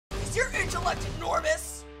intellect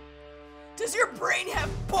enormous? Does your brain have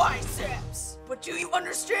biceps? But do you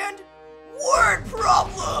understand word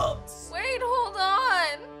problems? Wait, hold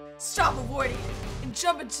on. Stop avoiding it and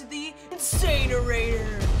jump into the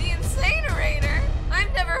Insanerator. The Insanerator?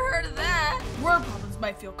 I've never heard of that. Word problems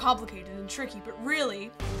might feel complicated and tricky, but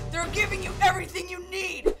really, they're giving you everything you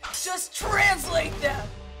need. Just translate them.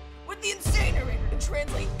 With the Insanerator, you can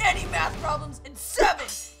translate any math problems in 7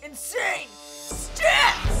 insane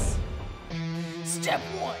steps. Step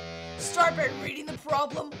 1. Start by reading the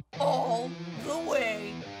problem all the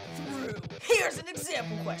way through. Here's an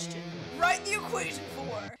example question. Write the equation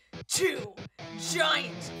for 2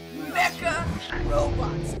 giant mecha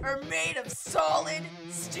robots are made of solid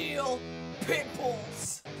steel pit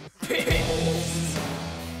bulls. Pitbulls.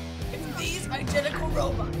 If these identical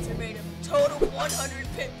robots are made of a total 100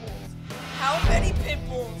 pit bulls, how many pit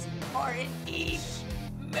bulls are in each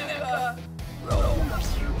mecha robot?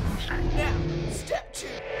 Now, step 2.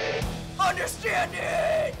 Understand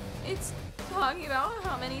it! It's talking about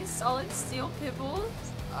how many solid steel pitbulls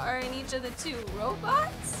are in each of the 2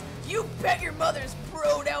 robots? You bet your mother's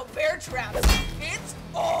broed out bear traps. It's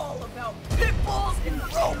all about pit bulls and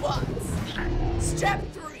robots. Step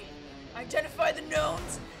 3. Identify the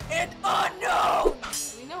knowns and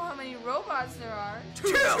unknowns. We know how many robots there are.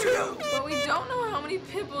 2. But we don't know how many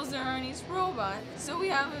pitbulls there are in each robot. So we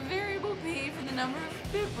have a variable p for the number of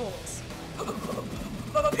pitbulls.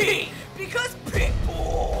 P, because pit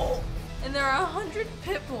bull. And there are 100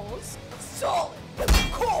 pitbulls. Solid,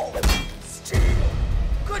 cold, steel.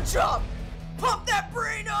 Good job. Pump that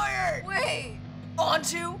brain iron. Wait. On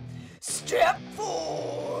to step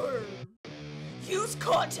 4. Use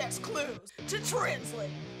context clues to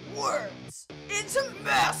translate words into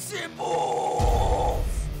math symbols.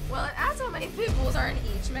 Well, it asks how many pitbulls are in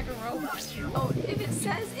each mecha robot. Oh, if it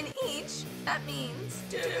says in each, that means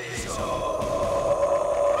Division.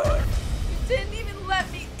 You didn't even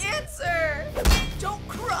let me answer. Don't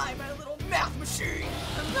cry, my little math machine.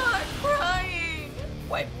 I'm not crying.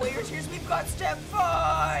 Wipe away your tears, we've got step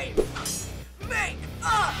 5. Make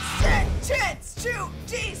a sentence to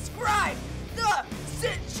describe the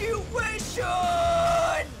situation.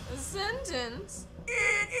 A sentence?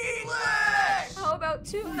 In English. How about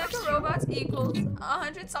 2 mecha robots equals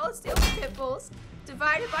 100 solid steel pitbulls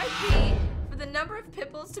divided by p for the number of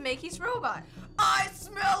pitbulls to make each robot? I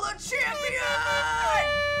smell a champion.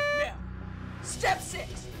 Now, step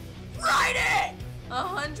 6. Write it.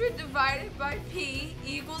 100 divided by p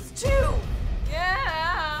equals 2.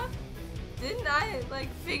 Yeah. Didn't I,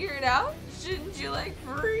 figure it out? Shouldn't you,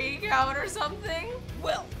 freak out or something?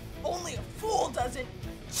 Well, only a fool doesn't.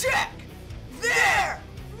 Check their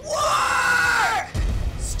work.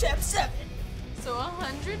 Step 7. So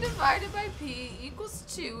 100 divided by p equals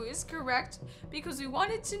 2 is correct because we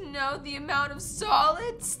wanted to know the amount of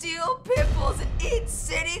solid steel pitbulls in each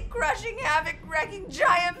city, crushing havoc, wrecking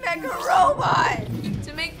giant mecha robot.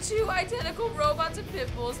 To make 2 identical robots of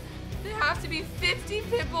pitbulls, there have to be 50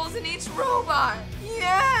 pitbulls in each robot.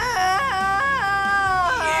 Yeah!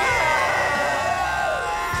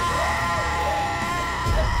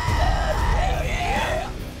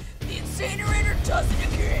 The Insanerator does it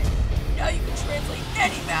again. Now you can translate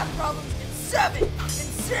any math problems in 7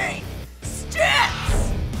 insane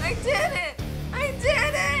steps. I did it! I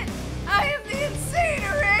did it! I am the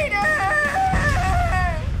Insanerator!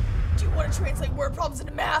 Do you want to translate word problems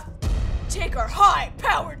into math? Take our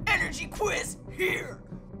high-powered energy quiz here.